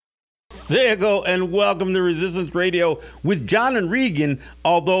Santiago, and welcome to Resistance Radio with John and Regan,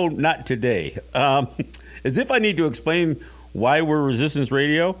 although not today. As if I need to explain why we're Resistance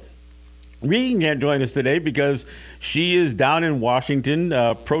Radio. Regan can't join us today because she is down in Washington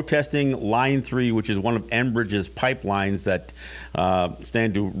protesting Line 3, which is one of Enbridge's pipelines that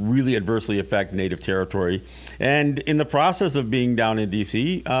stand to really adversely affect Native territory. And in the process of being down in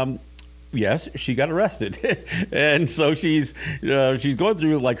D.C., yes, she got arrested, and so she's going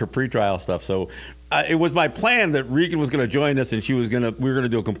through like her pretrial stuff. So it was my plan that Regan was going to join us, and we were going to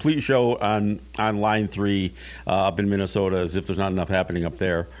do a complete show on Line 3 up in Minnesota, as if there's not enough happening up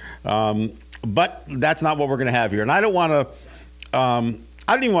there. But that's not what we're going to have here, and I don't want to. I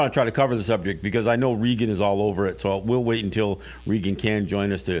don't even want to try to cover the subject because I know Regan is all over it. So we'll wait until Regan can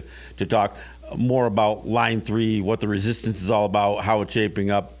join us to talk more about Line 3, what the resistance is all about, how it's shaping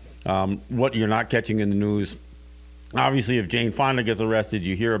up. What you're not catching in the news. Obviously, if Jane Fonda gets arrested,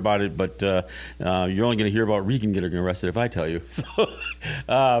 you hear about it, but you're only going to hear about Regan getting arrested if I tell you.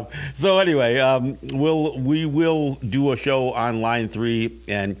 So anyway, we will do a show on Line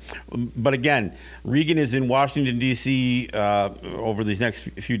 3, but again, Regan is in Washington, D.C. Over these next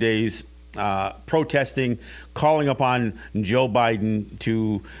few days, protesting, calling upon Joe Biden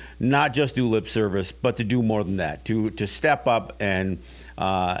to not just do lip service, but to do more than that, to step up and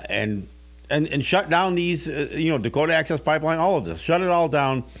shut down these, Dakota Access Pipeline, all of this, shut it all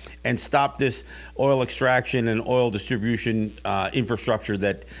down and stop this oil extraction and oil distribution infrastructure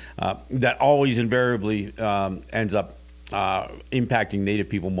that always invariably ends up impacting Native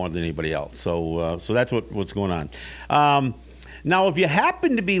people more than anybody else. So that's what's going on. Now, if you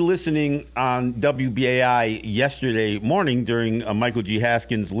happen to be listening on WBAI yesterday morning during Michael G.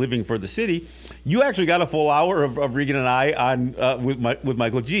 Haskins' Living for the City, you actually got a full hour of Regan and I on with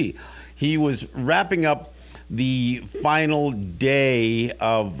Michael G. He was wrapping up the final day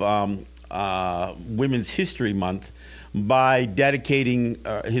of Women's History Month by dedicating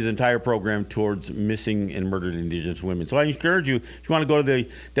his entire program towards missing and murdered Indigenous women. So I encourage you, if you want to go to the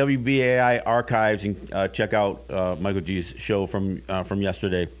WBAI archives and check out Michael G's show from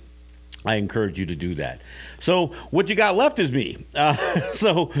yesterday, I encourage you to do that. So what you got left is me.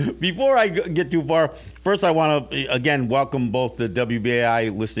 So before I get too far, first I want to, again, welcome both the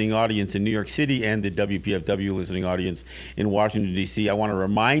WBAI listening audience in New York City and the WPFW listening audience in Washington, D.C. I want to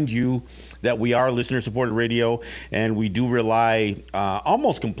remind you that we are listener-supported radio, and we do rely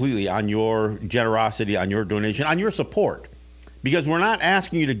almost completely on your generosity, on your donation, on your support. Because we're not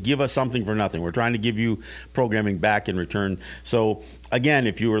asking you to give us something for nothing. We're trying to give you programming back in return. So, again,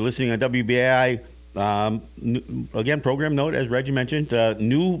 if you were listening on WBAI, again, program note, as Reggie mentioned,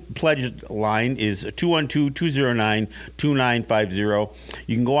 new pledge line is 212-209-2950.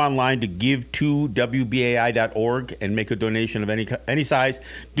 You can go online to give2wbai.org and make a donation of any size.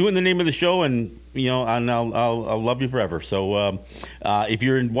 Do it in the name of the show, and I'll love you forever. So if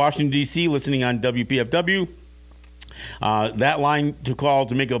you're in Washington, D.C., listening on WPFW, that line to call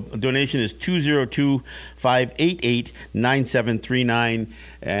to make a donation is 202-588-9739,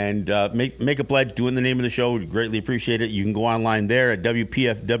 and make a pledge. Do it in the name of the show. We'd greatly appreciate it. You can go online there at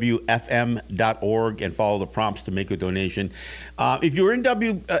WPFWFM.org and follow the prompts to make a donation. If you're in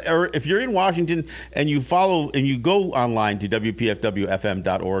Washington and you go online to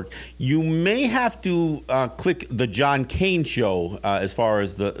WPFWFM.org, you may have to click the John Kane Show as far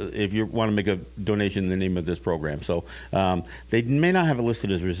as if you want to make a donation in the name of this program. So they may not have it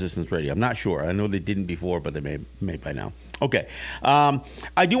listed as Resistance Radio. I'm not sure. I know they didn't before, but they may by now. Okay.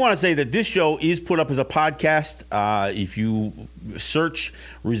 I do want to say that this show is put up as a podcast. If you search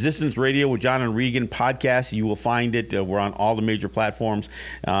Resistance Radio with John and Regan podcast, you will find it. We're on all the major platforms,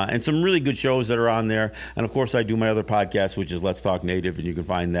 and some really good shows that are on there. And of course, I do my other podcast, which is Let's Talk Native, and you can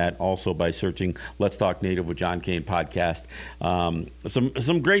find that also by searching Let's Talk Native with John Kane podcast.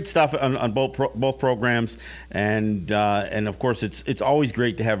 Some great stuff on both programs, and of course, it's always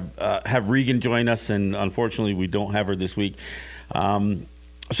great to have Regan join us. And unfortunately, we don't have her this week.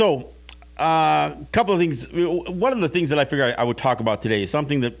 So a couple of things. One of the things that I figured I would talk about today is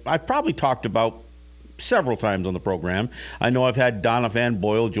something that I've probably talked about several times on the program. I know I've had Donna Van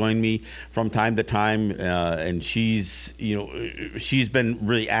Boyle join me from time to time, and she's been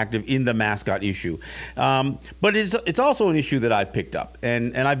really active in the mascot issue. But it's also an issue that I've picked up,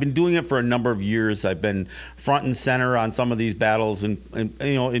 and I've been doing it for a number of years. I've been front and center on some of these battles, and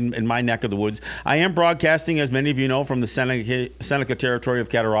in my neck of the woods. I am broadcasting, as many of you know, from the Seneca territory of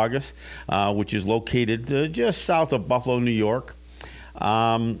Cattaraugus, which is located just south of Buffalo, New York.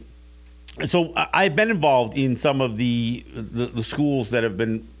 So I've been involved in some of the schools that have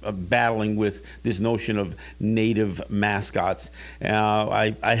been battling with this notion of native mascots.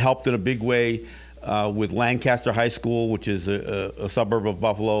 I helped in a big way with Lancaster High School, which is a suburb of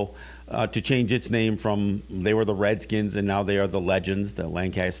Buffalo, to change its name from, they were the Redskins and now they are the Legends, the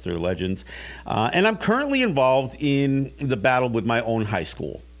Lancaster Legends. And I'm currently involved in the battle with my own high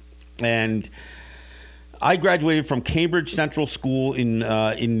school. And I graduated from Cambridge Central School in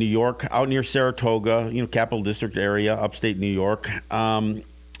New York, out near Saratoga, Capital District area, upstate New York.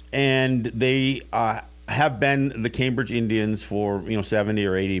 And they have been the Cambridge Indians for 70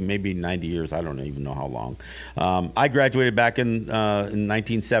 or 80, maybe 90 years. I don't even know how long. I graduated back in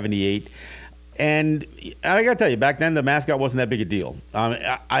 1978. And I got to tell you, back then the mascot wasn't that big a deal.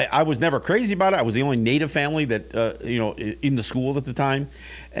 I was never crazy about it. I was the only native family that in the school at the time,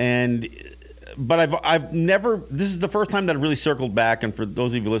 but I've never. This is the first time that I've really circled back. And for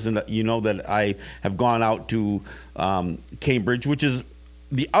those of you listening, that I have gone out to Cambridge, which is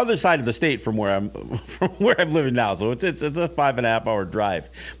the other side of the state from where I'm living now. So it's a 5.5 hour drive.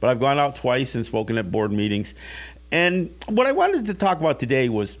 But I've gone out twice and spoken at board meetings. And what I wanted to talk about today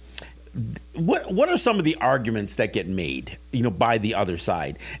was, what are some of the arguments that get made, by the other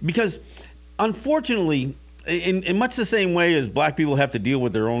side? Because unfortunately, in much the same way as black people have to deal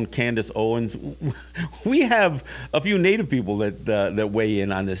with their own Candace Owens, we have a few native people that weigh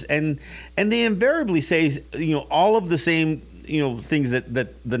in on this, and they invariably say all of the same things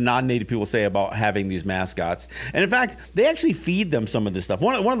that the non-native people say about having these mascots. And in fact, they actually feed them some of this stuff.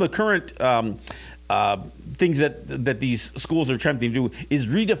 One of the current things that these schools are attempting to do is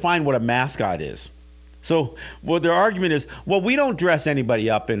redefine what a mascot is. So, their argument is, we don't dress anybody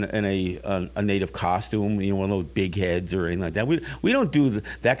up in a native costume, one of those big heads or anything like that. We don't do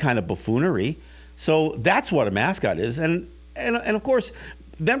that kind of buffoonery. So that's what a mascot is. And of course,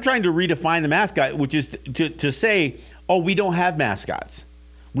 them trying to redefine the mascot, which is to say, we don't have mascots.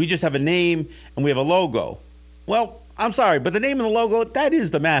 We just have a name and we have a logo. Well, I'm sorry, but the name and the logo, that is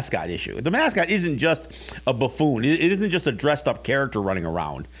the mascot issue. The mascot isn't just a buffoon. It isn't just a dressed up character running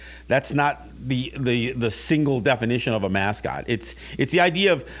around. That's not the single definition of a mascot. It's the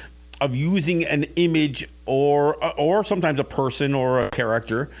idea of using an image or sometimes a person or a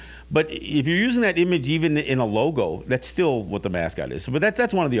character. But if you're using that image even in a logo, that's still what the mascot is. But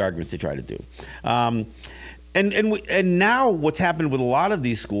that's one of the arguments they try to do. And now what's happened with a lot of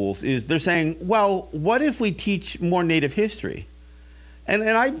these schools is they're saying, what if we teach more Native history? And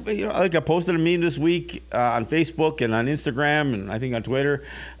I posted a meme this week on Facebook and on Instagram and I think on Twitter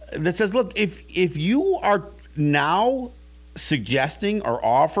that says, look, if you are now suggesting or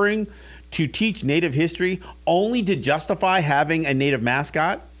offering to teach Native history only to justify having a Native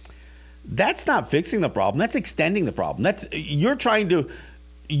mascot, that's not fixing the problem. That's extending the problem. You're trying to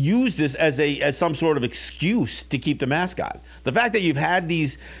use this as some sort of excuse to keep the mascot. The fact that you've had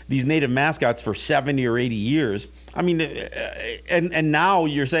these native mascots for 70 or 80 years, I mean, and now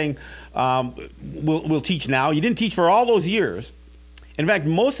you're saying we'll teach now. You didn't teach for all those years. In fact,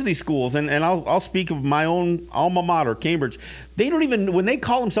 most of these schools, and I'll speak of my own alma mater, Cambridge, they don't even, when they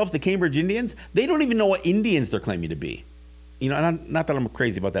call themselves the Cambridge Indians, they don't even know what Indians they're claiming to be. And not that I'm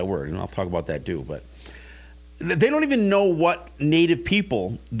crazy about that word, and I'll talk about that too, but they don't even know what native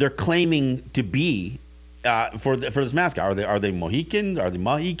people they're claiming to be for this mascot. Are they Mohican? Are they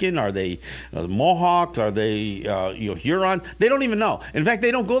Mohican? Are they Mohawks? Are they Huron? They don't even know. In fact,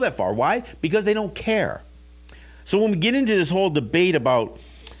 they don't go that far. Why? Because they don't care. So when we get into this whole debate about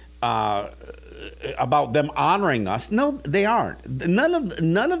them honoring us, no, they aren't.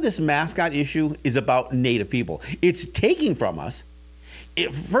 None of this mascot issue is about native people. It's taking from us.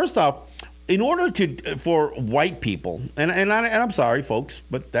 First off, in order for white people, and I'm sorry, folks,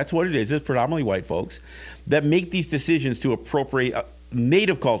 but that's what it is. It's predominantly white folks that make these decisions to appropriate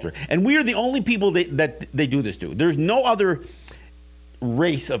native culture, and we are the only people that they do this to. There's no other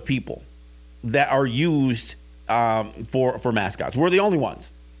race of people that are used for mascots. We're the only ones.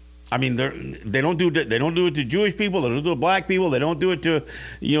 I mean, they don't do it to Jewish people. They don't do it to black people. They don't do it to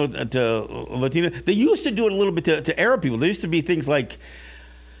to Latino. They used to do it a little bit to Arab people. There used to be things like,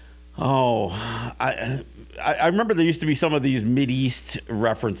 I remember there used to be some of these Mideast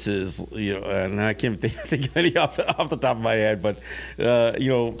references, and I can't think of any off the top of my head, but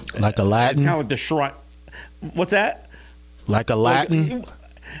like a Latin, kind of like the shrine. What's that? Like a Latin?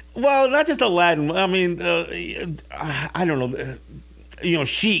 Well, not just a Latin. I mean, I don't know.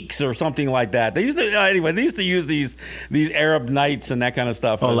 Sheiks or something like that. They used to use these Arab Nights and that kind of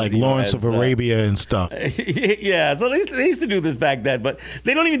stuff. Oh, like Lawrence of Arabia and stuff. Yeah, so they used to do this back then, but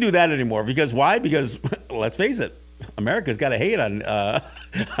they don't even do that anymore. Because why? Because let's face it, America's got to hate on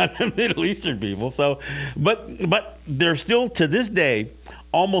on the Middle Eastern people. So, but there's still to this day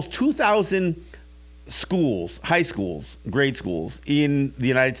almost 2,000 schools, high schools, grade schools in the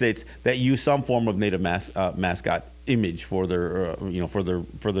United States that use some form of native mascot image for their for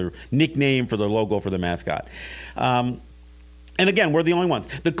their nickname, for their logo, for their mascot. And again, we're the only ones.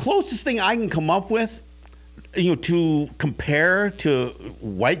 The closest thing I can come up with, to compare to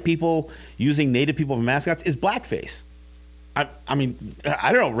white people using native people for mascots is blackface. I mean,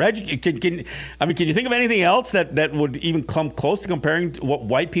 I don't know, Reg. Can you think of anything else that would even come close to comparing to what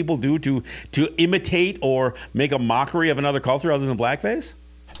white people do to imitate or make a mockery of another culture other than blackface?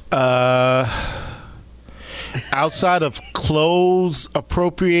 Outside of clothes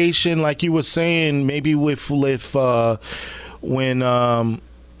appropriation, like you were saying, maybe with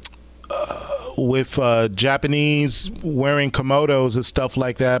Japanese wearing komodos and stuff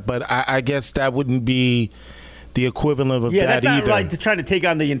like that, but I guess that wouldn't be the equivalent of that that's not either. Right, to try to take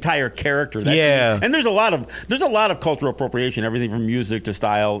on the entire character. And there's a lot of cultural appropriation, everything from music to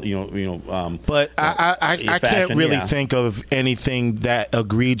style. But I can't really think of anything that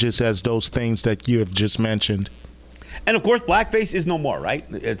egregious as those things that you have just mentioned. And of course, blackface is no more, right?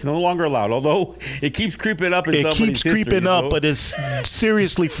 It's no longer allowed, although it keeps creeping up. But it's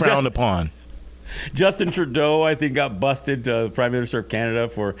seriously frowned upon. Justin Trudeau, I think, got busted, Prime Minister of Canada,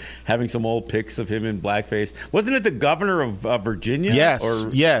 for having some old pics of him in blackface. Wasn't it the governor of Virginia? Yes.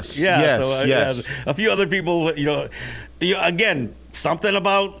 Yes. A few other people, again, something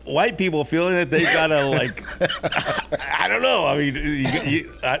about white people feeling that they gotta I don't know. I mean,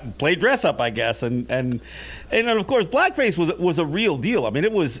 you play dress up, I guess, and of course, blackface was a real deal. I mean,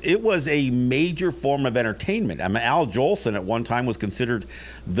 it was a major form of entertainment. I mean, Al Jolson at one time was considered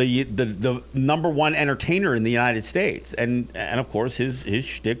the number one entertainer in the United States, and of course, his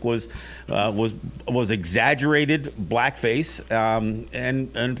shtick was exaggerated blackface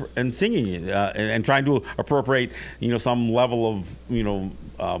and singing it and trying to appropriate some level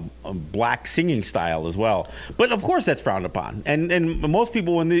of black singing style as well. But of course, that's frowned upon, and most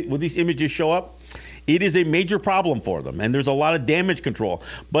people when these images show up, it is a major problem for them, and there's a lot of damage control.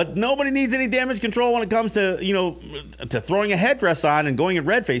 But nobody needs any damage control when it comes to to throwing a headdress on and going in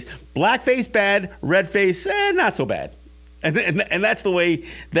red face. Blackface bad, red face not so bad, and that's the way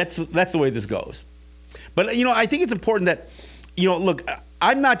the way this goes. But I think it's important that look,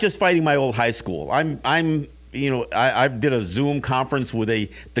 I'm not just fighting my old high school. I did a Zoom conference with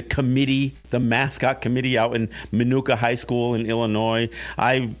the mascot committee out in Minooka High School in Illinois.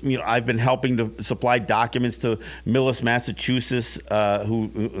 I've been helping to supply documents to Millis, Massachusetts,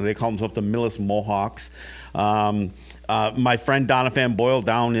 who they call themselves the Millis Mohawks. My friend Doniphan Boyle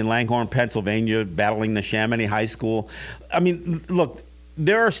down in Langhorne, Pennsylvania, battling the Chamonix High School. I mean, look,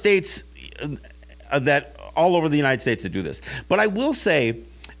 there are states that all over the United States that do this. But I will say,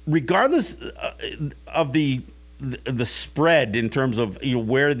 regardless of the spread in terms of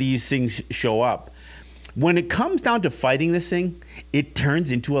where these things show up, when it comes down to fighting this thing, it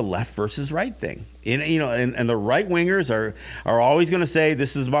turns into a left versus right thing. And the right wingers are always going to say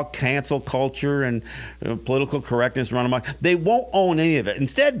this is about cancel culture and political correctness, run amok. They won't own any of it.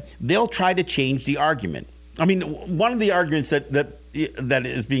 Instead, they'll try to change the argument. I mean, one of the arguments that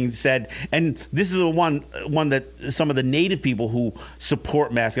is being said, and this is one that some of the native people who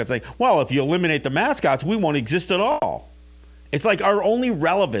support mascots say, well, if you eliminate the mascots, we won't exist at all. It's like our only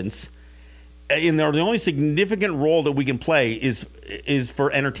relevance the only significant role that we can play is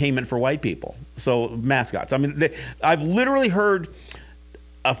for entertainment for white people. So mascots. I mean, I've literally heard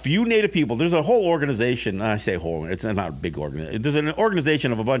a few native people. There's a whole organization. I say whole. It's not a big organization. There's an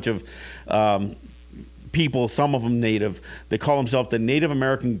organization of a bunch of people, some of them native. They call themselves the Native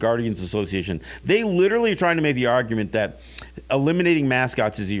American Guardians Association. They literally are trying to make the argument that eliminating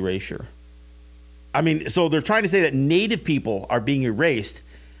mascots is erasure. I mean, so they're trying to say that native people are being erased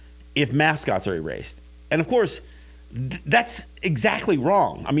if mascots are erased. And of course, that's exactly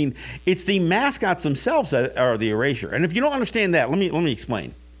wrong. I mean, it's the mascots themselves that are the erasure. And if you don't understand that, let me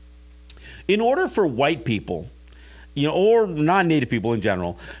explain. In order for white people, or non-native people in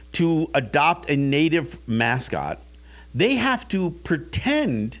general, to adopt a native mascot, they have to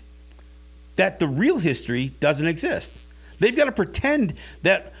pretend that the real history doesn't exist. They've got to pretend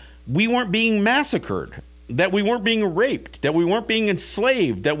that we weren't being massacred, that we weren't being raped, that we weren't being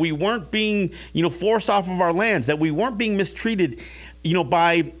enslaved, that we weren't being, forced off of our lands, that we weren't being mistreated,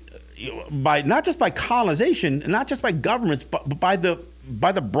 by not just by colonization, not just by governments, but by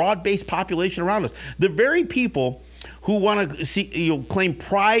the broad-based population around us. The very people who want to see, claim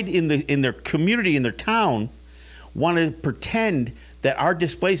pride in their community, in their town, want to pretend that our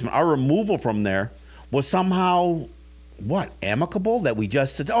displacement, our removal from there, was somehow amicable, that we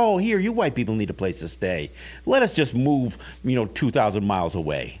just said, oh, here, you white people need a place to stay. Let us just move, 2,000 miles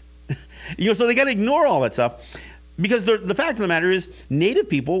away. So they got to ignore all that stuff, because the fact of the matter is, Native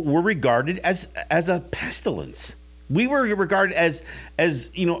people were regarded as a pestilence. We were regarded as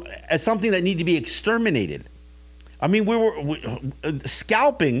something that needed to be exterminated. I mean, we were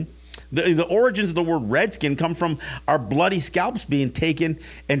scalping. The origins of the word redskin come from our bloody scalps being taken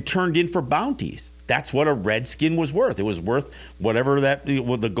and turned in for bounties. That's what a redskin was worth. It was worth whatever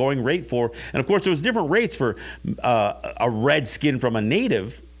the going rate for. And of course, there was different rates for a redskin from a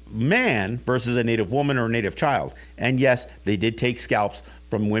native man versus a native woman or a native child. And yes, they did take scalps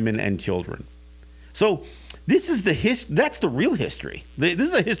from women and children. So this is that's the real history. This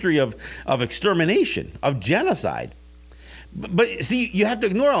is a history of extermination, of genocide. But see, you have to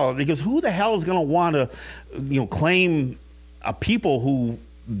ignore all of it, because who the hell is going to want to, claim a people who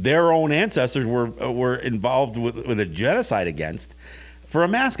their own ancestors were involved with a genocide against for a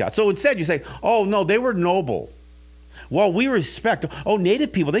mascot? So instead, you say, oh no, they were noble. Well, we respect. Oh,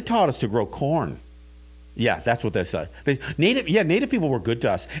 Native people, they taught us to grow corn. Yeah, that's what they said. Native people were good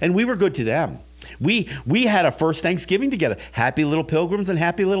to us, and we were good to them. We had a first Thanksgiving together. Happy little Pilgrims and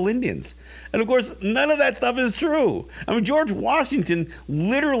happy little Indians. And of course, none of that stuff is true. I mean, George Washington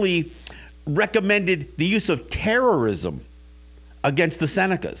literally recommended the use of terrorism against the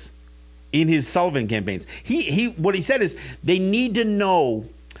Senecas in his Sullivan campaigns. What he said is, they need to know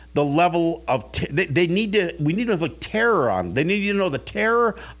the level of we need to inflict terror on them. They need to know the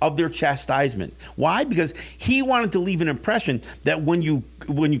terror of their chastisement. Why? Because he wanted to leave an impression that when you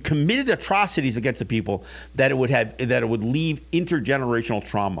committed atrocities against the people, that it would leave intergenerational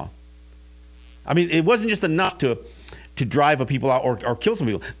trauma. I mean, it wasn't just enough to drive a people out or kill some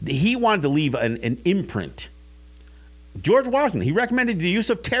people. He wanted to leave an imprint. George Washington, he recommended the use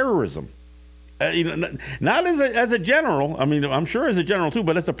of terrorism. Not as a general. I mean, I'm sure as a general too,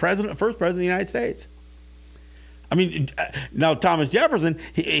 but as the first president of the United States. I mean, now Thomas Jefferson,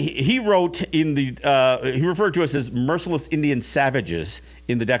 he wrote he referred to us as merciless Indian savages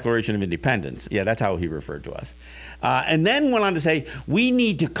in the Declaration of Independence. Yeah, that's how he referred to us. And then went on to say, we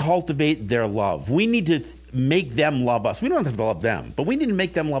need to cultivate their love. We need to make them love us. We don't have to love them, but we need to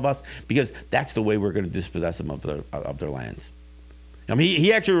make them love us, because that's the way we're going to dispossess them of their lands. I mean,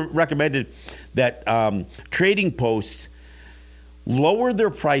 he actually recommended that trading posts lower their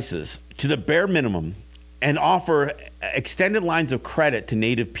prices to the bare minimum and offer extended lines of credit to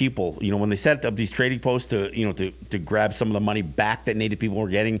Native people. When they set up these trading posts to grab some of the money back that Native people were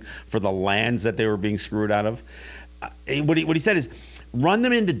getting for the lands that they were being screwed out of. What he said is, run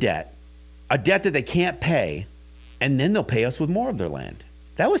them into debt, a debt that they can't pay, and then they'll pay us with more of their land.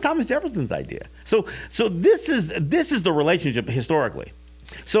 That was Thomas Jefferson's idea. So this is the relationship historically.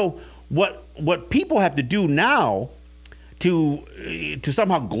 So what people have to do now to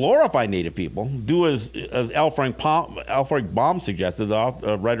somehow glorify Native people, do as L. Frank Baum suggested,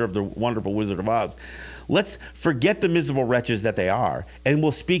 the writer of The Wonderful Wizard of Oz. Let's forget the miserable wretches that they are, and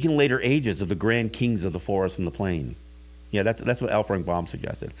we'll speak in later ages of the grand kings of the forest and the plain. Yeah, that's what L. Frank Baum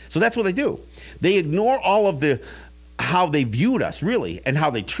suggested. So that's what they do. They ignore all of how they viewed us, really, and how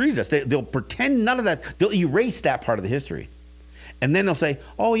they treated us. They'll pretend none of that. They'll erase that part of the history. And then they'll say,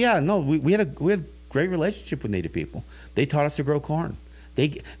 oh, yeah, no, we had a great relationship with Native people. They taught us to grow corn.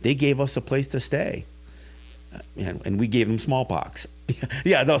 They gave us a place to stay. And we gave them smallpox.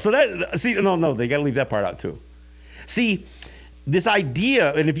 Yeah, no, so they got to leave that part out too. See, this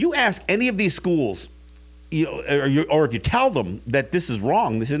idea, and if you ask any of these schools, or if you tell them that this is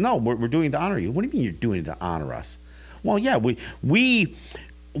wrong, they say, no, we're doing it to honor you. What do you mean you're doing it to honor us? Well, yeah, we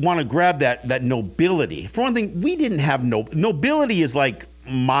want to grab that nobility. For one thing, we didn't have nobility is like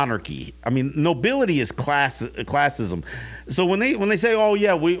monarchy. I mean, nobility is classism. So when they say, oh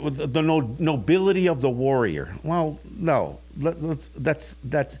yeah, the nobility of the warrior. Well, no, that's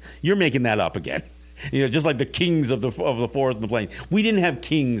you're making that up again. Just like the kings of the forest and the plain. We didn't have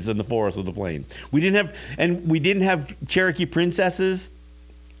kings in the forest of the plain. We didn't have Cherokee princesses.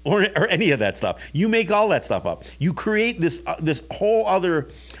 Or any of that stuff. You make all that stuff up. You create this whole other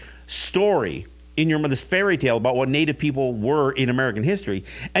story in this fairy tale about what Native people were in American history,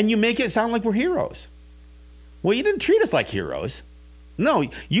 and you make it sound like we're heroes. Well, you didn't treat us like heroes. No,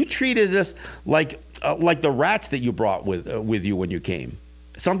 you treated us like the rats that you brought with you when you came,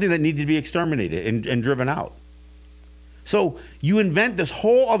 something that needed to be exterminated and driven out. So you invent this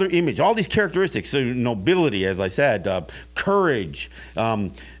whole other image, all these characteristics, so nobility, as I said, courage,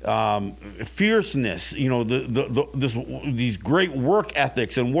 fierceness, these great work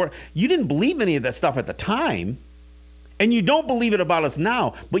ethics and war. You didn't believe any of that stuff at the time, And you don't believe it about us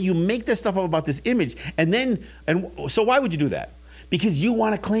now, but you make this stuff up about this image. And so why would you do that? Because you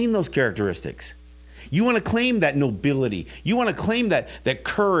want to claim those characteristics. You want to claim that nobility. You want to claim that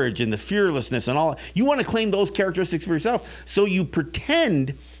courage and the fearlessness and all. You want to claim those characteristics for yourself. So you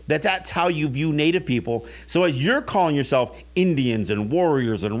pretend that that's how you view Native people. So as you're calling yourself Indians and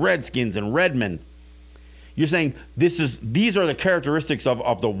warriors and redskins and redmen, you're saying these are the characteristics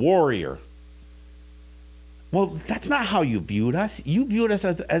of the warrior. Well, that's not how you viewed us. You viewed us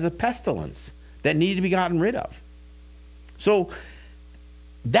as a pestilence that needed to be gotten rid of. So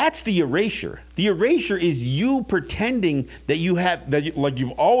that's the erasure. The erasure is you pretending that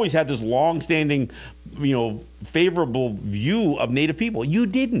you've always had this long-standing, favorable view of Native people. You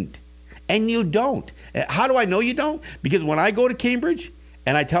didn't, and you don't. How do I know you don't? Because when I go to Cambridge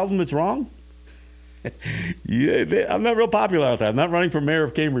and I tell them it's wrong, I'm not real popular out there. I'm not running for mayor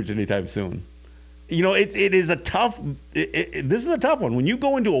of Cambridge anytime soon. This is a tough one. When you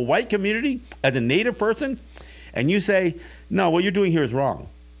go into a white community as a Native person and you say, no, what you're doing here is wrong.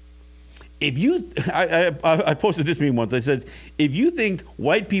 I posted this meme once. I said, if you think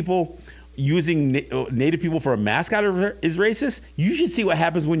white people using Native people for a mascot is racist, you should see what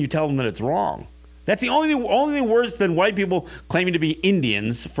happens when you tell them that it's wrong. That's the only thing worse than white people claiming to be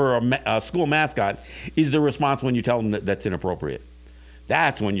Indians for a school mascot is the response when you tell them that that's inappropriate.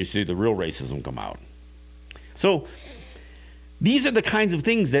 That's when you see the real racism come out. So these are the kinds of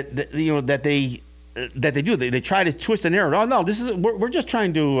things that they do. They try to twist the narrative. Oh no, we're just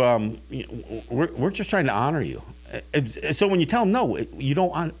trying to we're just trying to honor you. So when you tell them no, you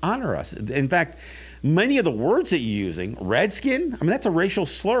don't honor us. In fact, many of the words that you're using, redskin, that's a racial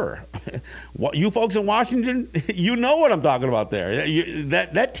slur. You folks in Washington, you know what I'm talking about there.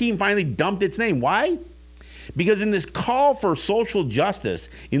 That team finally dumped its name. Why? Because in this call for social justice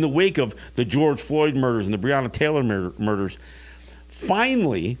in the wake of the George Floyd murders and the Breonna Taylor murders,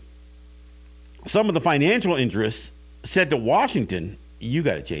 finally, some of the financial interests said to Washington, you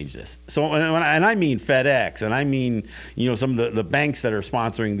got to change this. So, and I mean FedEx, and I mean, some of the banks that are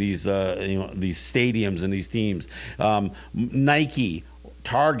sponsoring these, these stadiums and these teams, Nike,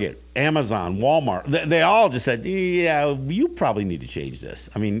 Target, Amazon, Walmart, they all just said, yeah, you probably need to change this.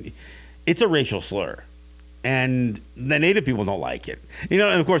 It's a racial slur. And the Native people don't like it. And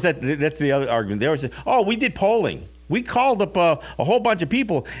of course, that's the other argument. They always say, oh, we did polling. We called up a whole bunch of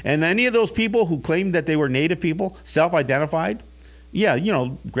people, and any of those people who claimed that they were Native people, self-identified,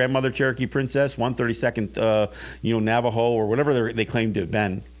 grandmother Cherokee Princess, 132nd, Navajo, or whatever they claimed to have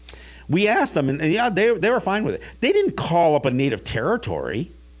been. We asked them, and they were fine with it. They didn't call up a Native territory.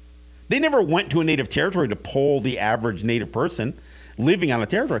 They never went to a Native territory to poll the average Native person living on a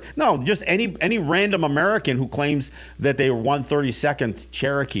territory. No, just any random American who claims that they were 132nd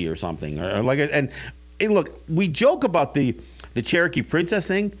Cherokee or something, and look, we joke about the Cherokee Princess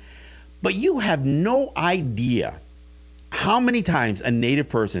thing, but you have no idea how many times a Native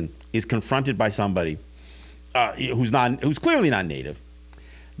person is confronted by somebody who's clearly not Native,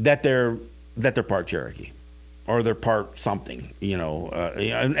 that they're part Cherokee or they're part something,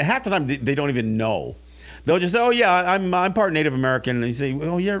 and half the time they don't even know. They'll just say, oh, yeah, I'm part Native American. And you say,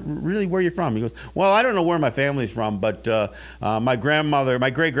 oh, yeah, really, where are you from? He goes, well, I don't know where my family's from, but my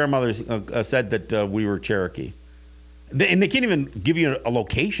great-grandmother said that we were Cherokee. And they can't even give you a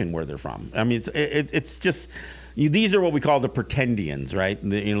location where they're from. It's just, these are what we call the pretendians, right?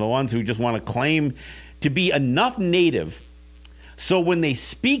 The ones who just want to claim to be enough Native so when they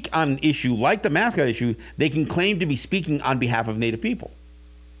speak on an issue like the mascot issue, they can claim to be speaking on behalf of Native people.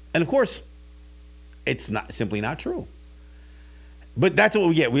 And, of course, it's simply not true. But that's what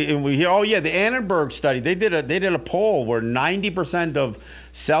we get. We hear, oh yeah, the Annenberg study. They did a poll where 90% of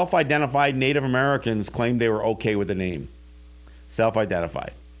self-identified Native Americans claimed they were okay with the name,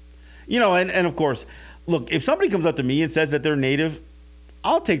 self-identified. And of course, look, if somebody comes up to me and says that they're Native,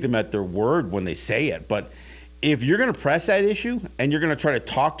 I'll take them at their word when they say it. But if you're going to press that issue and you're going to try to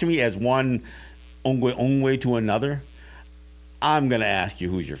talk to me as one Ongwe to another, I'm going to ask you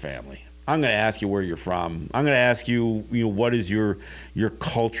who's your family. I'm going to ask you where you're from. I'm going to ask you, what is your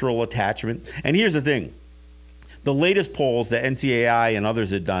cultural attachment? And here's the thing. The latest polls that NCAI and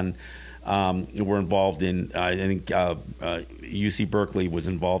others had done were involved in, I think UC Berkeley was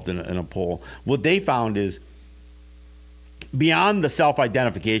involved in a poll. What they found is beyond the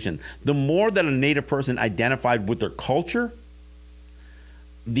self-identification, the more that a Native person identified with their culture,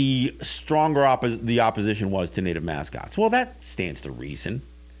 the stronger the opposition was to Native mascots. Well, that stands to reason.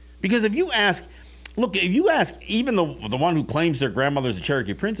 Because if you ask even the one who claims their grandmother's a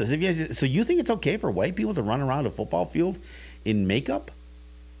Cherokee Princess, so you think it's okay for white people to run around a football field in makeup?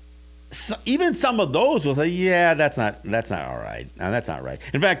 even some of those will say, yeah, that's not all right. No, that's not right.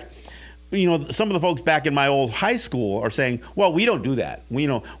 In fact, some of the folks back in my old high school are saying, well, we don't do that. We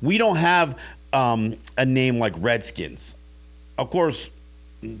don't have a name like Redskins. Of course,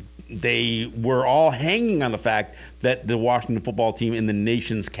 they were all hanging on the fact that the Washington football team in the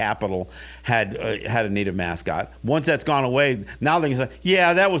nation's capital had a native mascot. Once that's gone away, now they can say,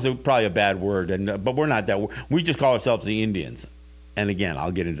 yeah, that was probably a bad word, but we're not that. We just call ourselves the Indians. And again,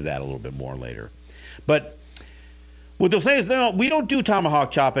 I'll get into that a little bit more later. But what they'll say is, no, we don't do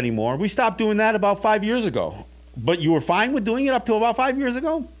tomahawk chop anymore. We stopped doing that about 5 years ago. But you were fine with doing it up to about 5 years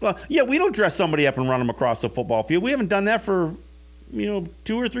ago? Well, yeah, we don't dress somebody up and run them across the football field. We haven't done that for 2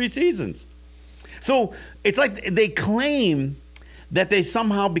 or 3 seasons. So it's like they claim that they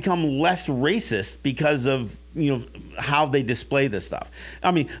somehow become less racist because of how they display this stuff.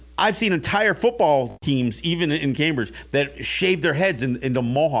 I mean, I've seen entire football teams, even in Cambridge, that shave their heads into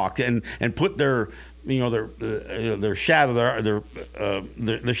mohawks and put their shadow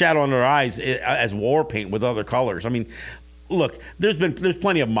their shadow on their eyes as war paint with other colors. I mean, look, there's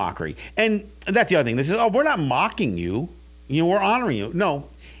plenty of mockery, and that's the other thing. They say, oh, we're not mocking you. We're honoring you. No,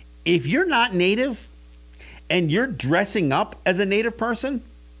 if you're not native and you're dressing up as a native person,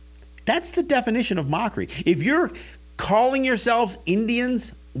 that's the definition of mockery. If you're calling yourselves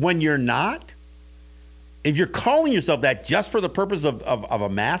Indians when you're not, if you're calling yourself that just for the purpose of a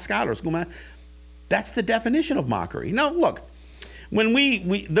mascot or school mascot, that's the definition of mockery. Now, look, when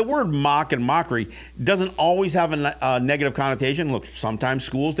the word mock and mockery doesn't always have a negative connotation. Look, sometimes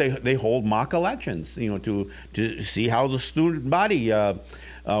schools they hold mock elections, to see how the student body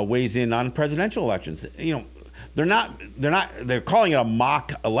weighs in on presidential elections. They're calling it a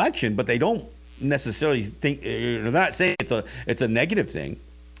mock election, but they don't necessarily think, they're not saying it's a negative thing.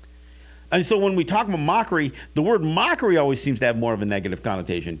 And so when we talk about mockery, the word mockery always seems to have more of a negative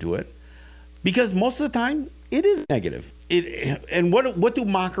connotation to it, because most of the time it is negative. And what do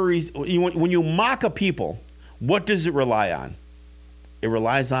mockeries, when you mock a people, what does it rely on? It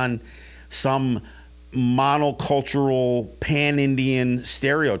relies on some monocultural pan-Indian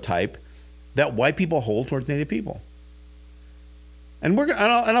stereotype that white people hold towards Native people. And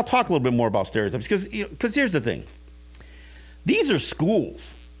I'll talk a little bit more about stereotypes, because here's the thing. These are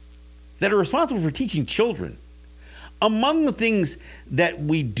schools that are responsible for teaching children. Among the things that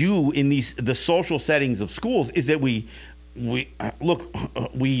we do in the social settings of schools is that we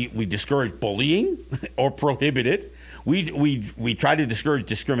discourage bullying or prohibit it. We try to discourage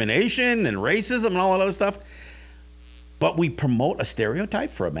discrimination and racism and all that other stuff. But we promote a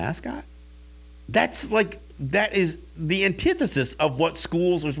stereotype for a mascot. That is the antithesis of what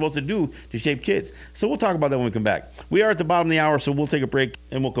schools are supposed to do to shape kids. So we'll talk about that when we come back. We are at the bottom of the hour, so we'll take a break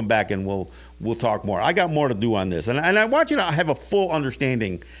and we'll come back and we'll talk more. I got more to do on this, and I want you to have a full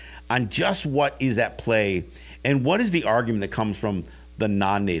understanding on just what is at play and what is the argument that comes from the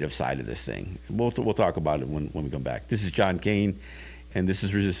non-native side of this thing. We'll talk about it when we come back. This is John Kane, and this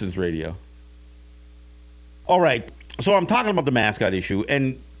is Resistance Radio. All right, so I'm talking about the mascot issue,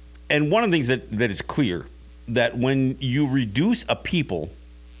 and one of the things that is clear, that when you reduce a people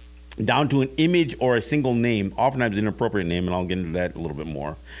down to an image or a single name, oftentimes an inappropriate name, and I'll get into that a little bit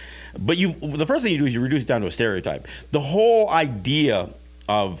more. But the first thing you do is you reduce it down to a stereotype. The whole idea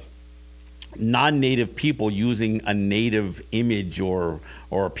of non-native people using a native image or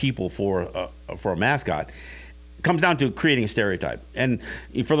a people for a mascot comes down to creating a stereotype. And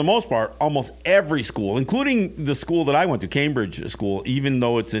for the most part, almost every school, including the school that I went to, Cambridge School, even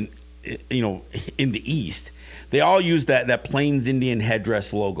though it's in the East, they all use that Plains Indian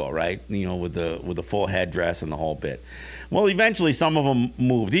headdress logo, right? With the full headdress and the whole bit. Well, eventually some of them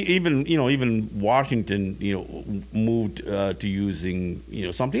moved. Even Washington, moved to using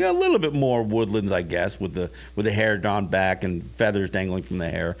something a little bit more woodlands, I guess, with the hair drawn back and feathers dangling from the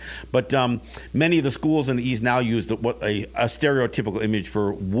hair. But many of the schools in the East now use a stereotypical image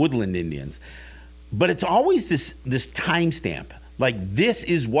for woodland Indians. But it's always this timestamp. Like, this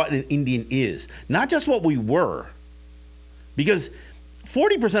is what an Indian is, not just what we were. Because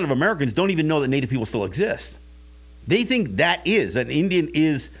 40% of Americans don't even know that Native people still exist. They think that an Indian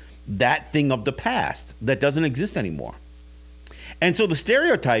is that thing of the past that doesn't exist anymore. And so the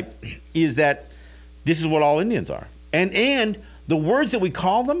stereotype is that this is what all Indians are. And the words that we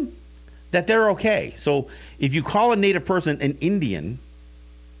call them, that they're okay. So if you call a Native person an Indian,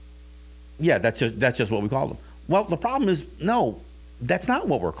 yeah, that's just what we call them. Well, the problem is, no, that's not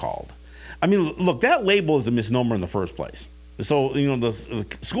what we're called. I mean, look, that label is a misnomer in the first place. So, the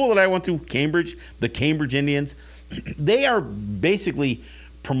school that I went to, Cambridge, the Cambridge Indians, they are basically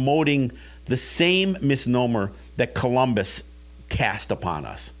promoting the same misnomer that Columbus cast upon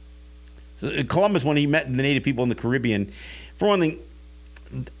us. So Columbus, when he met the native people in the Caribbean, for one thing,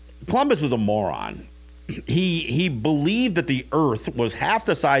 Columbus was a moron. He believed that the Earth was half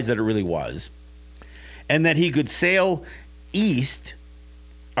the size that it really was, and that he could sail west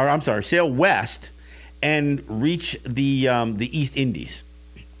and reach the East Indies.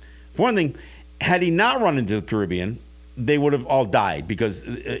 For one thing, had he not run into the Caribbean, they would have all died because,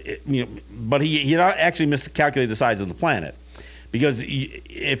 but he actually miscalculated the size of the planet. Because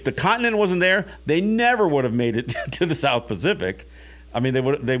if the continent wasn't there, they never would have made it to the South Pacific. I mean,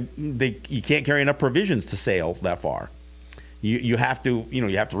 you can't carry enough provisions to sail that far. You have to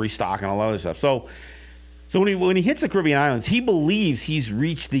restock and all that other stuff. So when he hits the Caribbean islands, he believes he's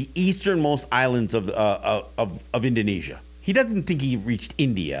reached the easternmost islands of Indonesia. He doesn't think he reached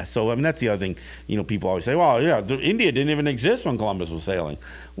India. So I mean, that's the other thing. People always say, well, yeah, India didn't even exist when Columbus was sailing.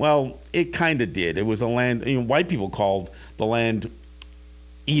 Well, it kind of did. It was a land. White people called the land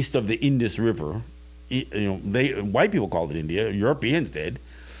east of the Indus River. White people called it India. Europeans did.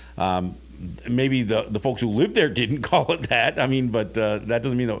 Maybe the folks who lived there didn't call it that. I mean, but that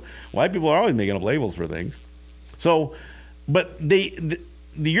doesn't mean that white people are always making up labels for things. So, but the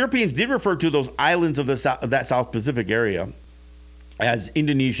Europeans did refer to those islands of that South Pacific area as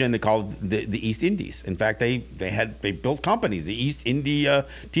Indonesia, and they called the East Indies. In fact, they built companies. The East India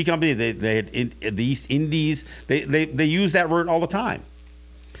Tea Company. They had the East Indies. They use that word all the time.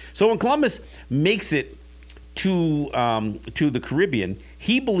 So when Columbus makes it to the Caribbean,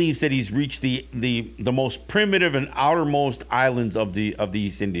 he believes that he's reached the most primitive and outermost islands of the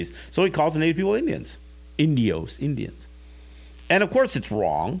East Indies. So he calls the native people Indians, Indians. And of course it's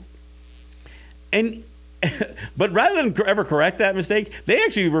wrong. But rather than ever correct that mistake, they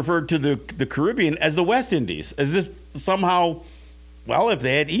actually referred to the Caribbean as the West Indies, as if somehow, well, if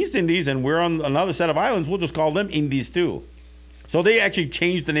they had East Indies and we're on another set of islands, we'll just call them Indies too. So they actually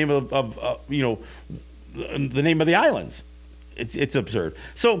changed the name of the name of the islands. It's absurd.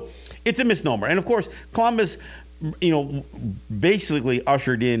 So it's a misnomer. And of course, Columbus, basically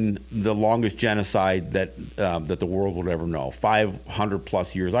ushered in the longest genocide that the world would ever know. 500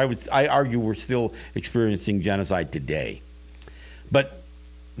 plus years. I argue we're still experiencing genocide today. But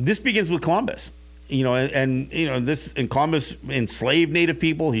this begins with Columbus. And Columbus enslaved native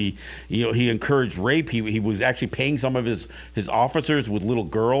people. He encouraged rape. He was actually paying some of his officers with little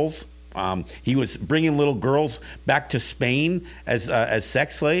girls. He was bringing little girls back to Spain as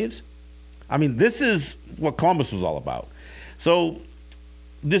sex slaves. I mean, this is what Columbus was all about. So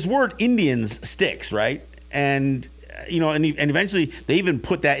this word Indians sticks, right? And and eventually they even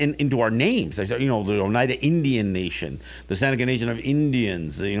put that into our names. They said, the Oneida Indian Nation, the Seneca Nation of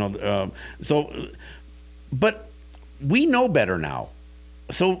Indians. But we know better now.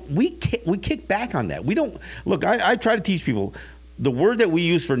 So we kick back on that. We don't look. I try to teach people the word that we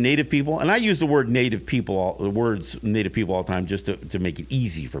use for native people, and I use the word native people, all the time, just to make it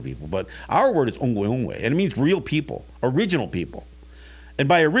easy for people. But our word is ongwe, and it means real people, original people. And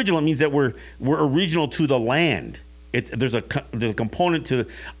by original, it means that we're original to the land. There's a component to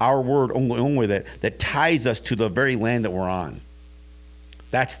our word ongwe that ties us to the very land that we're on.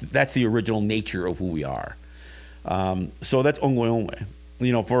 That's the original nature of who we are. So that's ongwe.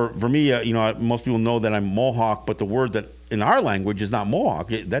 For me, most people know that I'm Mohawk, but the word that in our language is not Mohawk.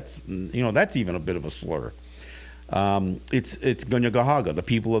 That's even a bit of a slur. It's Gunyagahaga, the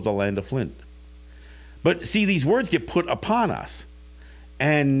people of the land of Flint. But see, these words get put upon us,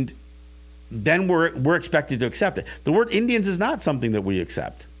 and then we're expected to accept it. The word Indians is not something that we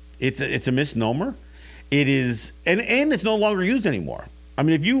accept. It's a misnomer. It is, and it's no longer used anymore. I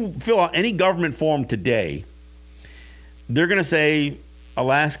mean, if you fill out any government form today, they're going to say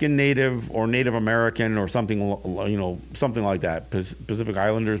Alaskan Native or Native American or something, something like that. Pacific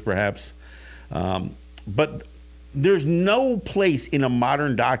Islanders, perhaps. But there's no place in a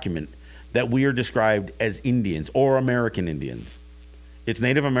modern document that we are described as Indians or American Indians. It's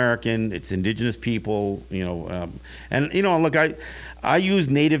Native American, it's indigenous people, look, I use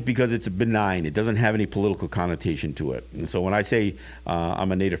Native because it's benign. It doesn't have any political connotation to it. And so when I say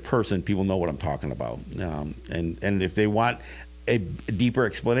I'm a Native person, people know what I'm talking about. And if they want a deeper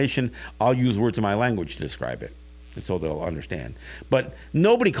explanation, I'll use words in my language to describe it, so they'll understand. But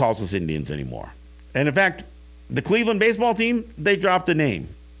nobody calls us Indians anymore. And in fact, the Cleveland baseball team, they dropped the name.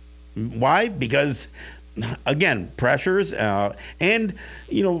 Why? Because, again, pressures, and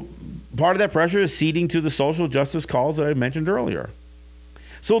part of that pressure is ceding to the social justice calls that I mentioned earlier.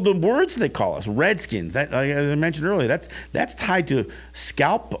 So the words they call us, Redskins, that I mentioned earlier, that's tied to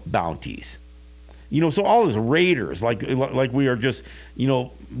scalp bounties. So all those raiders, like we are just,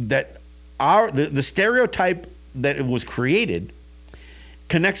 that the stereotype that it was created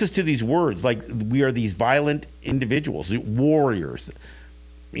connects us to these words like we are these violent individuals, warriors.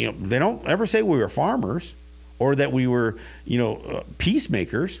 They don't ever say we were farmers or that we were,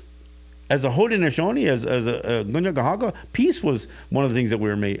 peacemakers. As a Haudenosaunee, as a Gunjagahaga, peace was one of the things that we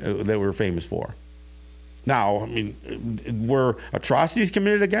were famous for. Now, were atrocities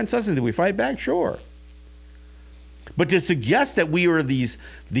committed against us, and did we fight back? Sure. But to suggest that we are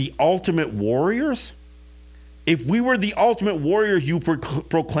the ultimate warriors, if we were the ultimate warriors you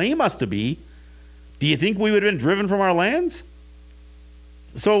proclaim us to be, do you think we would have been driven from our lands?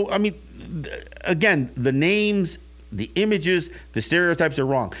 So, again, the names, the images, the stereotypes are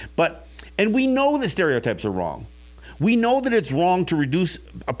wrong. And we know the stereotypes are wrong. We know that it's wrong to reduce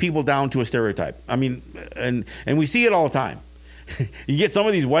people down to a stereotype. And we see it all the time. You get some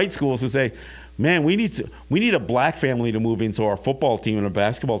of these white schools who say, man, we need a black family to move in so our football team and a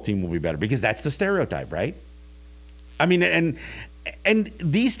basketball team will be better, because that's the stereotype, right? And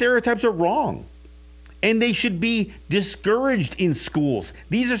these stereotypes are wrong. And they should be discouraged in schools.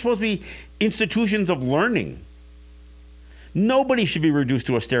 These are supposed to be institutions of learning. Nobody should be reduced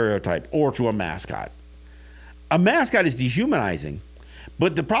to a stereotype or to a mascot. A mascot is dehumanizing.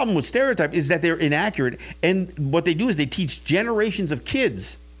 But the problem with stereotype is that they're inaccurate. And what they do is they teach generations of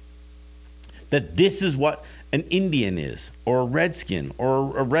kids that this is what an Indian is, or a redskin,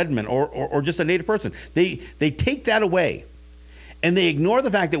 or a redman, or just a native person. They take that away, and they ignore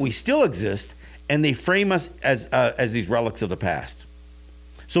the fact that we still exist, and they frame us as these relics of the past.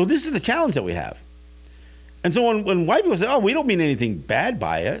 So this is the challenge that we have. And so when white people say, "Oh, we don't mean anything bad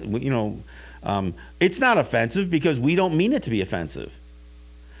by it," it's not offensive because we don't mean it to be offensive.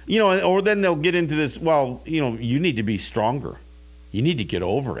 Or then they'll get into this. Well, you need to be stronger. You need to get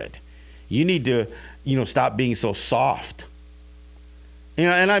over it. You need to, stop being so soft.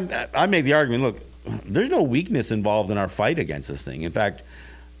 And I make the argument, look, there's no weakness involved in our fight against this thing. In fact,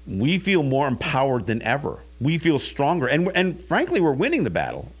 we feel more empowered than ever. We feel stronger. And frankly, we're winning the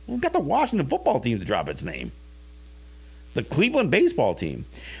battle. We've got the Washington football team to drop its name. The Cleveland baseball team.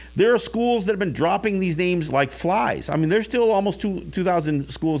 There are schools that have been dropping these names like flies. There's still almost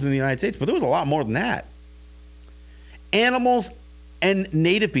 2,000 schools in the United States, but there was a lot more than that. Animals and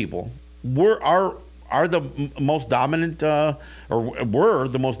native people are the most dominant, or were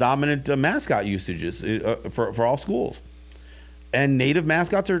the most dominant mascot usages for all schools. And native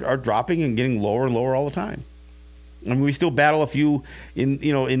mascots are dropping and getting lower and lower all the time. We still battle a few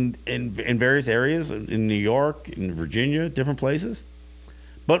in various areas in New York, in Virginia, different places.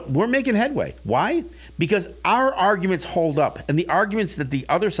 But we're making headway. Why? Because our arguments hold up, and the arguments that the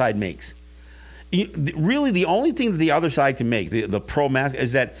other side makes. Really, the only thing that the other side can make, the pro-mask,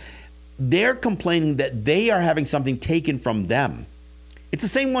 is that they're complaining that they are having something taken from them. It's the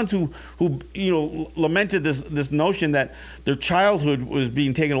same ones who lamented this notion that their childhood was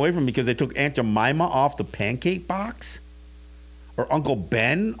being taken away from them because they took Aunt Jemima off the pancake box, or Uncle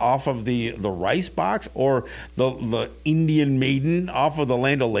Ben off of the rice box, or the Indian maiden off of the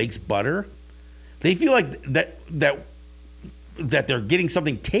Land O'Lakes butter. They feel like that they're getting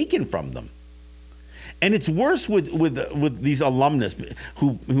something taken from them. And it's worse with these alumnus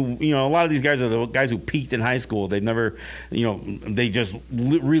who a lot of these guys are the guys who peaked in high school. They never, they just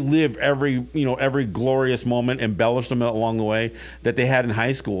relive every glorious moment, embellish them along the way that they had in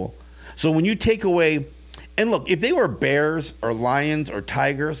high school. So when you take away, and look, if they were bears or lions or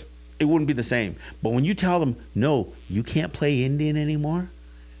tigers, it wouldn't be the same. But when you tell them, no, you can't play Indian anymore,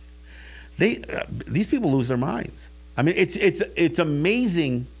 these people lose their minds. It's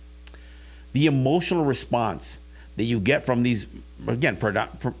amazing the emotional response that you get from these, again,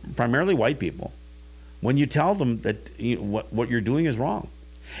 primarily white people, when you tell them that what you're doing is wrong.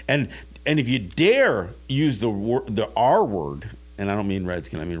 And if you dare use the R word, and I don't mean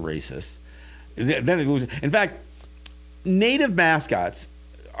redskin, I mean racist, then they lose. In fact, native mascots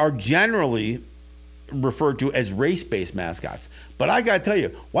are generally referred to as race-based mascots. But I got to tell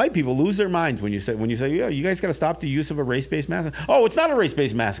you, white people lose their minds when you say, yeah, you guys got to stop the use of a race-based mascot. Oh, it's not a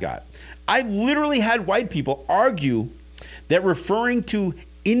race-based mascot. I've literally had white people argue that referring to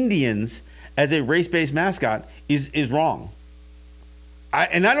Indians as a race-based mascot is wrong.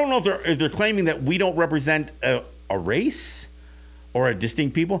 I don't know if they're claiming that we don't represent a race or a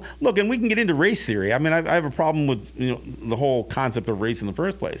distinct people. Look, and we can get into race theory. I have a problem with the whole concept of race in the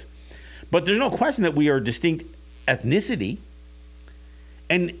first place. But there's no question that we are a distinct ethnicity.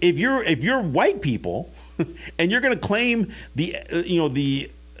 And if you're white people and you're going to claim the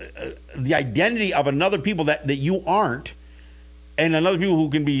identity of another people that you aren't, and another people who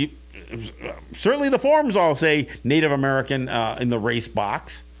can be, certainly the forms all say Native American in the race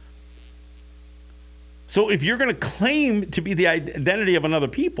box. So if you're going to claim to be the identity of another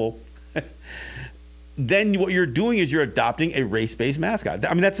people, then what you're doing is you're adopting a race-based mascot.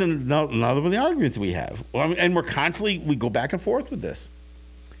 I mean, that's another of the arguments we have. And we go back and forth with this.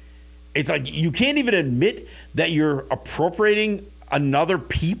 It's like you can't even admit that you're appropriating another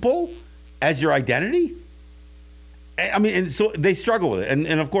people as your identity. I mean, and so they struggle with it.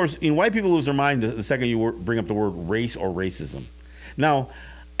 And of course, white people lose their mind the second you bring up the word race or racism. Now,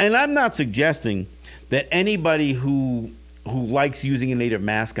 and I'm not suggesting that anybody who likes using a native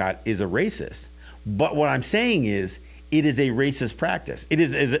mascot is a racist. But what I'm saying is it is a racist practice. It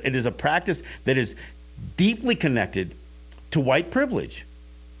is a practice that is deeply connected to white privilege.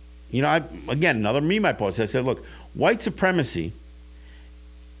 Again, another meme I posted. I said, look, white supremacy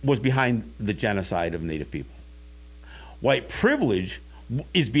was behind the genocide of Native people. White privilege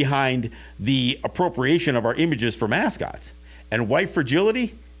is behind the appropriation of our images for mascots. And white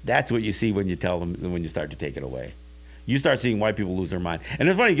fragility, that's what you see when you start to take it away. You start seeing white people lose their mind. And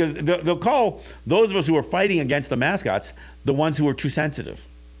it's funny because they'll call those of us who are fighting against the mascots the ones who are too sensitive.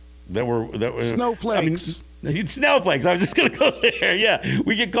 That were snowflakes. Snowflakes. I was just going to go there. Yeah,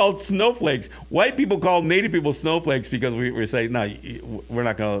 we get called snowflakes. White people call Native people snowflakes because we say, no, we're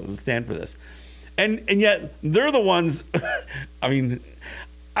not going to stand for this. And yet they're the ones. I mean,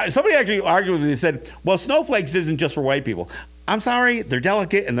 somebody actually argued with me and said, well, snowflakes isn't just for white people. I'm sorry, they're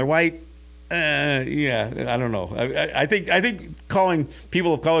delicate and they're white. Yeah, I don't know. I think calling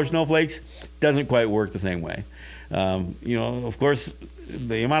people of color snowflakes doesn't quite work the same way. Of course,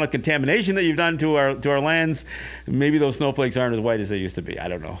 the amount of contamination that you've done to our lands, maybe those snowflakes aren't as white as they used to be. I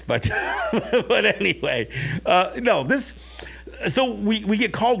don't know, but but anyway, no. So we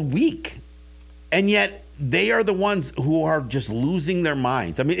get called weak, and yet they are the ones who are just losing their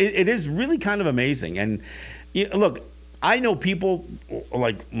minds. I mean, it is really kind of amazing. And look, I know people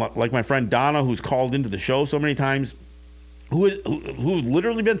like my friend Donna, who's called into the show so many times, who's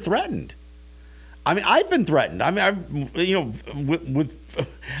literally been threatened. I mean, I've been threatened. I mean, I've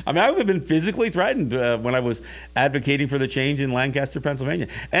been physically threatened when I was advocating for the change in Lancaster, Pennsylvania.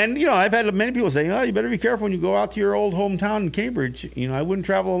 And I've had many people say, "Oh, you better be careful when you go out to your old hometown in Cambridge. I wouldn't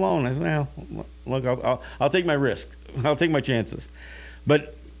travel alone." I said, "Well, look, I'll take my risk. I'll take my chances."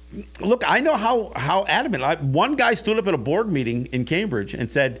 But look, I know how adamant. One guy stood up at a board meeting in Cambridge and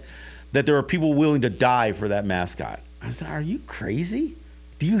said that there are people willing to die for that mascot. I said, "Are you crazy?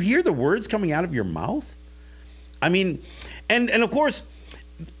 Do you hear the words coming out of your mouth?" I mean, and of course,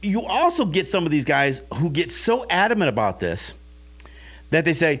 you also get some of these guys who get so adamant about this that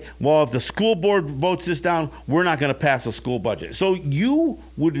they say, well, if the school board votes this down, we're not going to pass a school budget. So you'd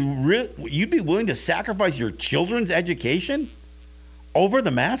be willing to sacrifice your children's education over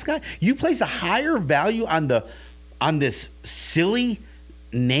the mascot? You place a higher value on this silly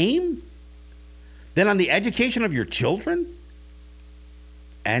name than on the education of your children?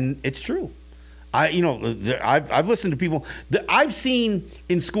 And it's true. I've listened to people that I've seen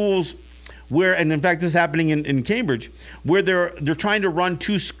in schools where, and in fact, this is happening in Cambridge, where they're trying to run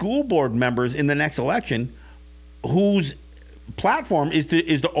two school board members in the next election, whose platform is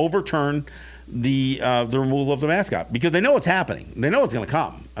to overturn the removal of the mascot because they know it's happening. They know it's going to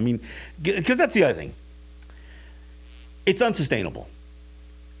come. I mean, because that's the other thing. It's unsustainable.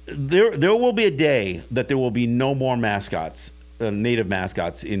 There will be a day that there will be no more mascots. Native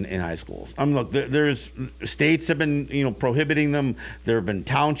mascots in high schools. I mean, look, there's states have been prohibiting them. There have been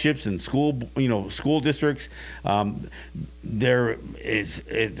townships and school districts.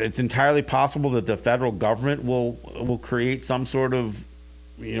 It's entirely possible that the federal government will create some sort of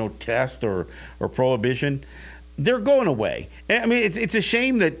test or prohibition. They're going away. I mean, it's a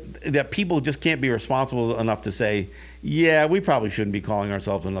shame that people just can't be responsible enough to say, yeah, we probably shouldn't be calling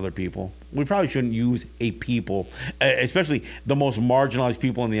ourselves another people. We probably shouldn't use a people, especially the most marginalized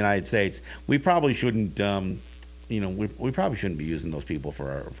people in the United States. We probably shouldn't, we probably shouldn't be using those people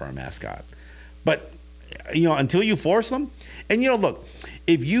for our mascot. But, until you force them, and look,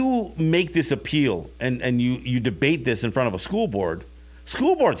 if you make this appeal and you debate this in front of a school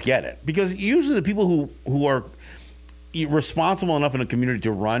boards get it, because usually the people who are responsible enough in a community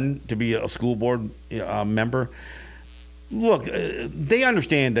to be a school board member. Look, they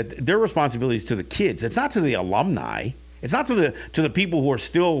understand that their responsibility is to the kids. It's not to the alumni. It's not to the people who are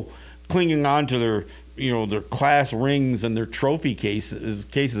still clinging on to their class rings and their trophy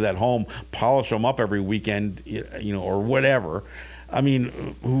cases at home, polish them up every weekend, or whatever. I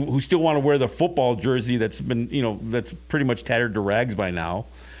mean, who still want to wear the football jersey that's been, that's pretty much tattered to rags by now.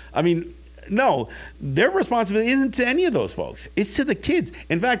 I mean, no, their responsibility isn't to any of those folks. It's to the kids.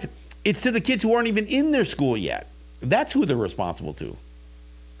 In fact, it's to the kids who aren't even in their school yet. That's who they're responsible to.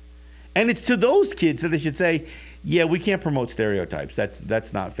 And it's to those kids that they should say, yeah, we can't promote stereotypes.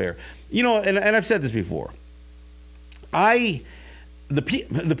 That's not fair. You know, and I've said this before.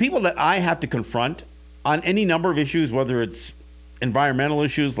 The people that I have to confront on any number of issues, whether it's environmental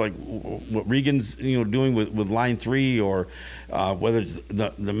issues like what Regan's doing with Line 3, or whether it's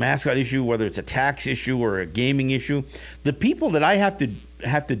the mascot issue, whether it's a tax issue or a gaming issue, the people that I have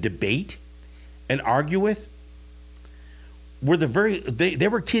to debate and argue with were they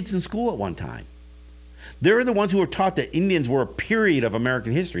were kids in school at one time. They're the ones who were taught that Indians were a period of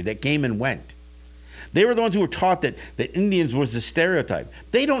American history that came and went. They were the ones who were taught that Indians was the stereotype.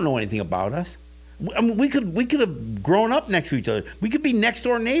 They don't know anything about us. I mean, we could have grown up next to each other. We could be next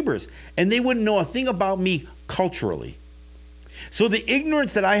door neighbors, and they wouldn't know a thing about me culturally. So the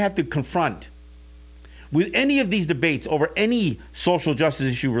ignorance that I have to confront with any of these debates over any social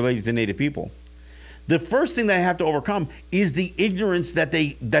justice issue related to Native people, the first thing that I have to overcome is the ignorance that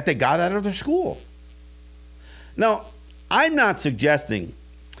they got out of their school. Now, I'm not suggesting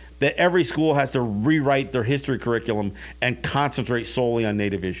that every school has to rewrite their history curriculum and concentrate solely on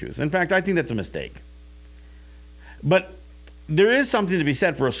Native issues. In fact, I think that's a mistake. But there is something to be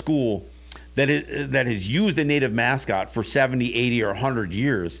said for a school that has used a Native mascot for 70, 80, or 100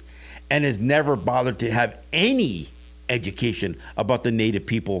 years and has never bothered to have any education about the Native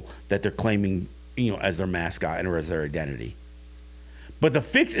people that they're claiming, as their mascot or as their identity. But the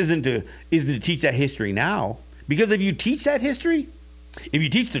fix isn't to teach that history now, because if you teach that history, if you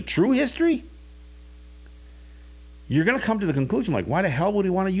teach the true history, you're going to come to the conclusion, like, why the hell would we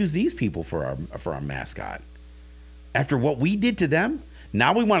want to use these people for our mascot? After what we did to them,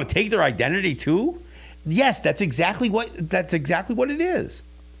 now we want to take their identity too? Yes, that's exactly what it is.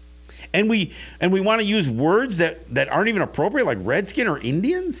 And we want to use words that aren't even appropriate, like redskin or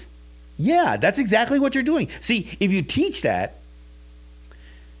Indians? Yeah, that's exactly what you're doing. See, if you teach that,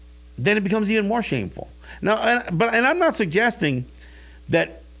 then it becomes even more shameful. Now, and I'm not suggesting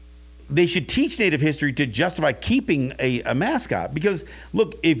that they should teach Native history to justify keeping a mascot. Because,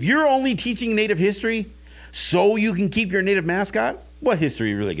 look, if you're only teaching Native history so you can keep your Native mascot, what history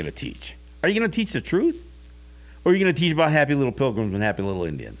are you really going to teach? Are you going to teach the truth? Or are you going to teach about happy little pilgrims and happy little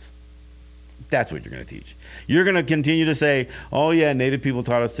Indians? That's what you're going to teach. You're going to continue to say, oh, yeah, Native people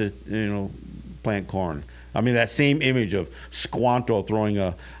taught us to, plant corn. I mean, that same image of Squanto throwing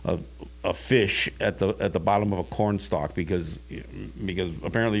a fish at the bottom of a corn stalk because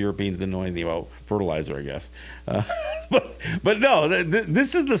apparently Europeans didn't know anything about fertilizer, I guess. But no,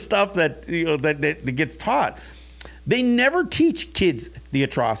 this is the stuff that that gets taught. They never teach kids the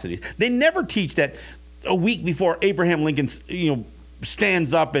atrocities. They never teach that a week before Abraham Lincoln,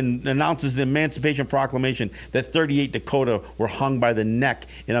 stands up and announces the Emancipation Proclamation that 38 Dakota were hung by the neck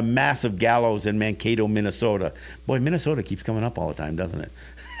in a massive gallows in Mankato, Minnesota. Boy, Minnesota keeps coming up all the time, doesn't it?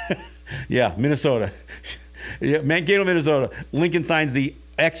 Yeah, Minnesota. Yeah, Mankato, Minnesota. Lincoln signs the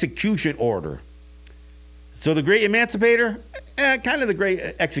execution order. So the great emancipator, kind of the great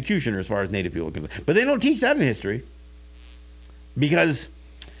executioner as far as Native people are concerned. But they don't teach that in history. Because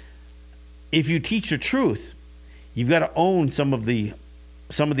if you teach the truth, you've got to own some of the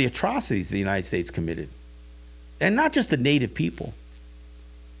atrocities the United States committed. And not just the Native people.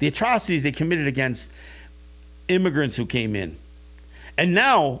 The atrocities they committed against immigrants who came in. And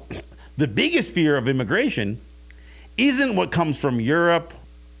now, the biggest fear of immigration isn't what comes from Europe,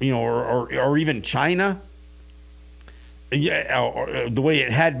 or even China, or the way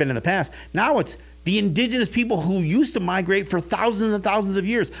it had been in the past. Now it's the indigenous people who used to migrate for thousands and thousands of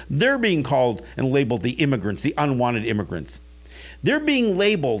years. They're being called and labeled the immigrants, the unwanted immigrants. They're being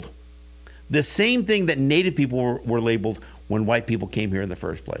labeled the same thing that Native people were labeled when white people came here in the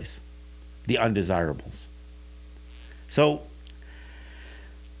first place, the undesirables. So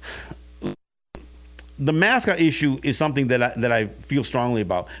the mascot issue is something that I feel strongly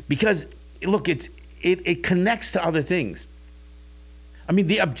about because, look, it connects to other things. I mean,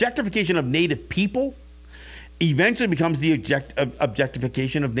 the objectification of Native people eventually becomes the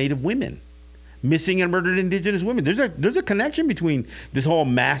objectification of Native women, missing and murdered indigenous women. There's a connection between this whole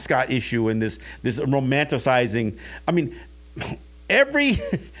mascot issue and this romanticizing. I mean, every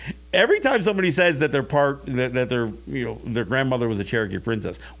time somebody says that their grandmother was a Cherokee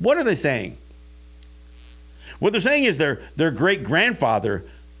princess, what are they saying? What they're saying is their great grandfather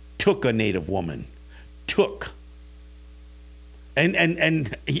took a Native woman,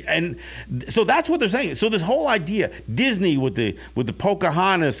 And so that's what they're saying. So this whole idea, Disney with the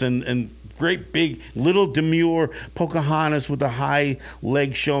Pocahontas and great big little demure Pocahontas with the high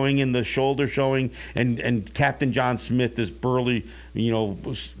leg showing and the shoulder showing, and Captain John Smith, this burly,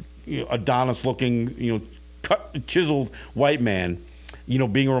 Adonis looking, chiseled white man.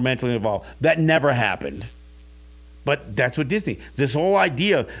 being romantically involved. That never happened. But that's what Disney, this whole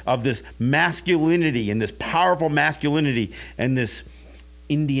idea of this masculinity and this powerful masculinity and this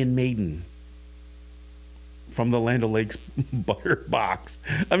Indian maiden from the Land O'Lakes butter box.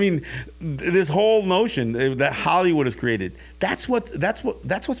 I mean, this whole notion that Hollywood has created, that's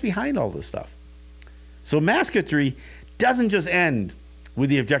what's behind all this stuff. So mascotry doesn't just end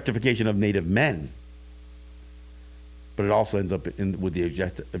with the objectification of Native men, but it also ends up with the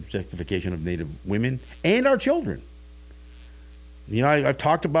objectification of Native women and our children. I've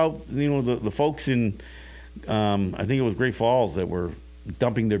talked about the folks in I think it was Great Falls that were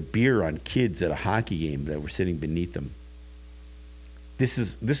dumping their beer on kids at a hockey game that were sitting beneath them.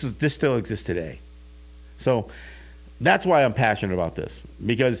 This still exists today. So that's why I'm passionate about this,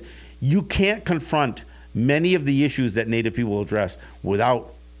 because you can't confront many of the issues that Native people address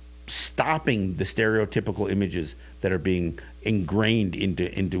without stopping the stereotypical images that are being ingrained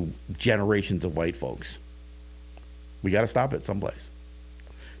into generations of white folks. We got to stop it someplace.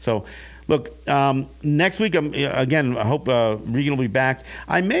 So, look, next week, again, I hope Regan will be back.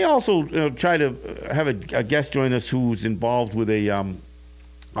 I may also try to have a guest join us who's involved with a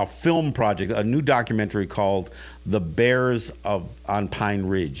film project, a new documentary called The Bears on Pine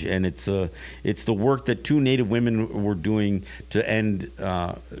Ridge. And it's the work that two Native women were doing to end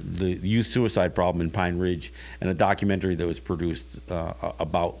the youth suicide problem in Pine Ridge, and a documentary that was produced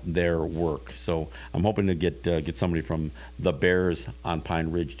about their work. So I'm hoping to get somebody from The Bears on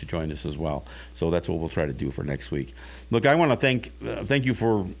Pine Ridge to join us as well. So that's what we'll try to do for next week. Look, I want to thank you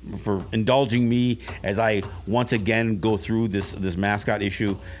for indulging me as I once again go through this mascot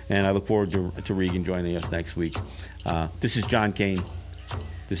issue, and I look forward to Regan joining us next week. This is John Kane.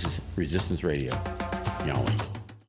 This is Resistance Radio. Yahweh.